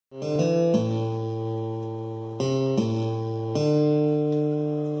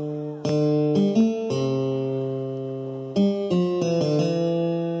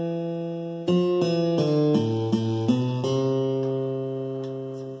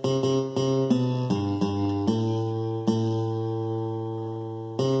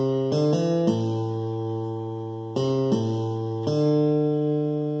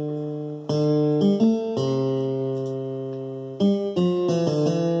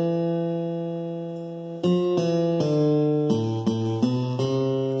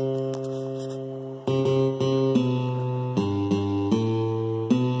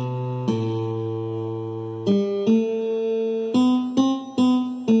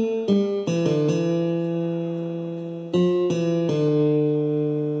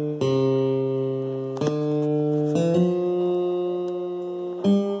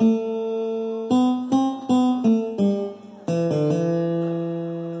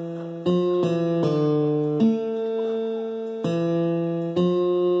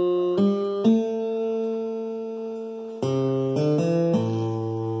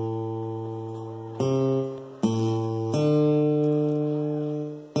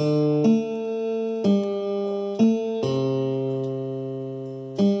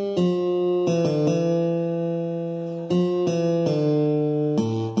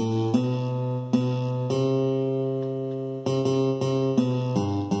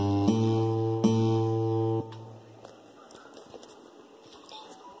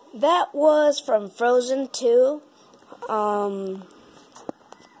That was from Frozen 2.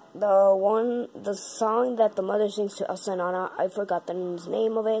 The song that the mother sings to Elsa and Anna. I forgot the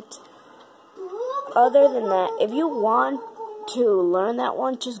name of it. Other than that, if you want to learn that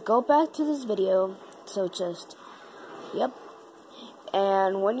one, just go back to this video. So yep.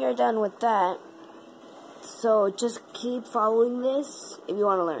 And when you're done with that, so just keep following this if you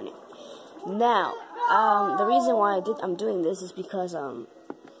want to learn it. Now, the reason why I'm doing this is because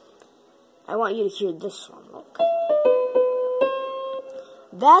I want you to hear this one. Look.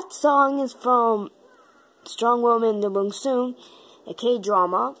 That song is from Strong Woman Do Bong Soon, a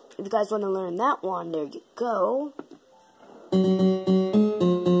K-drama. If you guys want to learn that one, there you go.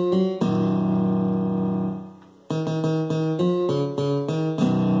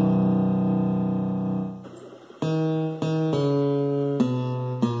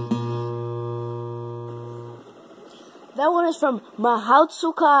 That one is from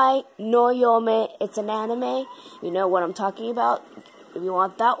Mahoutsukai no Yome. It's an anime. You know what I'm talking about. If you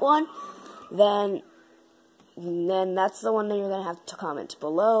want that one, then that's the one that you're going to have to comment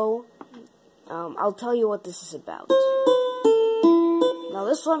below. I'll tell you what this is about. Now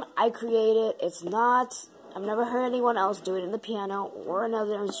this one I created. I've never heard anyone else do it in the piano or in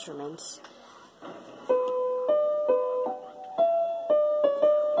other instruments.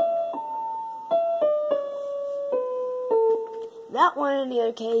 That one, in the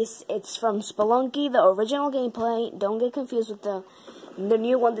other case, it's from Spelunky, the original gameplay. Don't get confused with the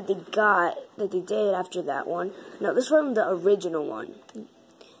new one that they did after that one. No, this one, the original one.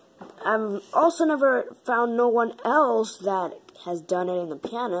 I've also never found no one else that has done it in the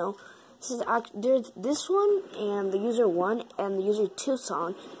piano. There's this one, and the User 1 and the User 2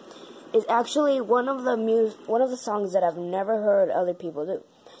 song is actually one of the songs that I've never heard other people do.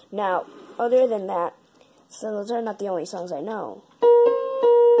 Now, other than that, so those are not the only songs I know.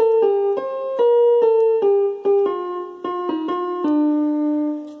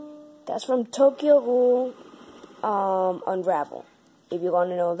 That's from Tokyo Ghoul, Unravel. If you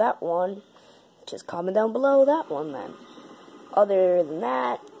want to know that one, just comment down below that one then. Other than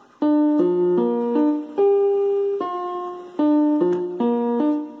that,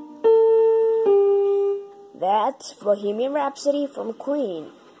 that's Bohemian Rhapsody from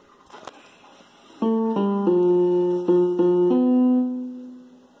Queen.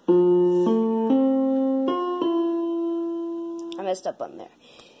 I messed up on there.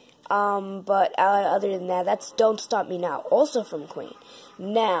 But other than that, that's Don't Stop Me Now, also from Queen.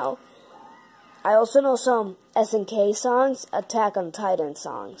 Now, I also know some SNK songs, Attack on Titan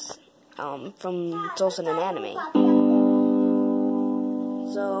songs, it's also an anime.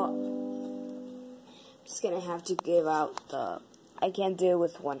 So, I'm just gonna have to give out I can't do it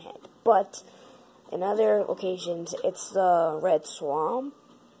with one hand. But, in other occasions, it's the Red Swan,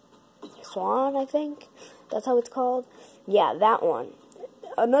 I think, that's how it's called. Yeah, that one.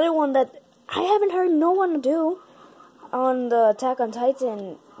 Another one that I haven't heard no one do on the Attack on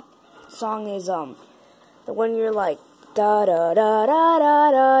Titan song is the one you're like da da da da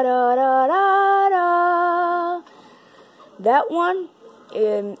da da da da da. That one,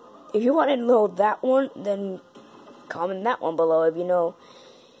 if you want to know that one, then comment that one below. If you know,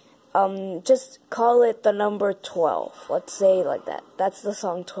 just call it the number 12. Let's say like that. That's the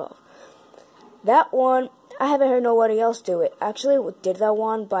song 12. That one, I haven't heard nobody else do it. I actually did that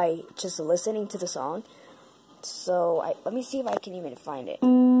one by just listening to the song. So, let me see if I can even find it.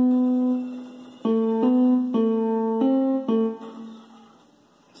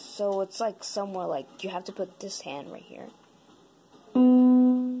 So, it's like somewhere like, you have to put this hand right here.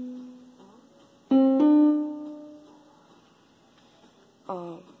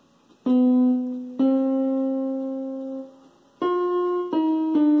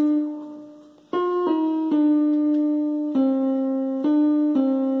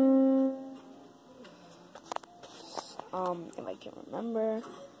 If I can remember,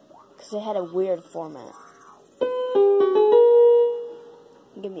 because it had a weird format.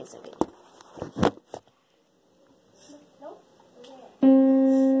 Give me a second.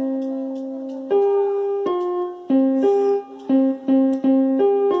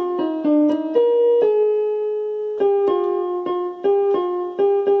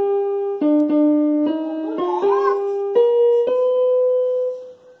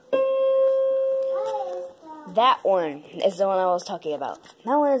 That one is the one I was talking about.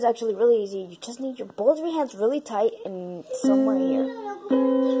 That one is actually really easy. You just need both of your hands really tight and somewhere here.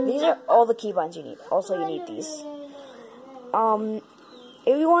 These are all the keybinds you need. Also, you need these.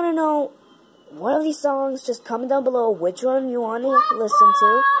 If you want to know one of these songs, just comment down below which one you want to listen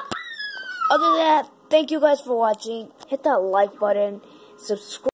to. Other than that, thank you guys for watching. Hit that like button. Subscribe.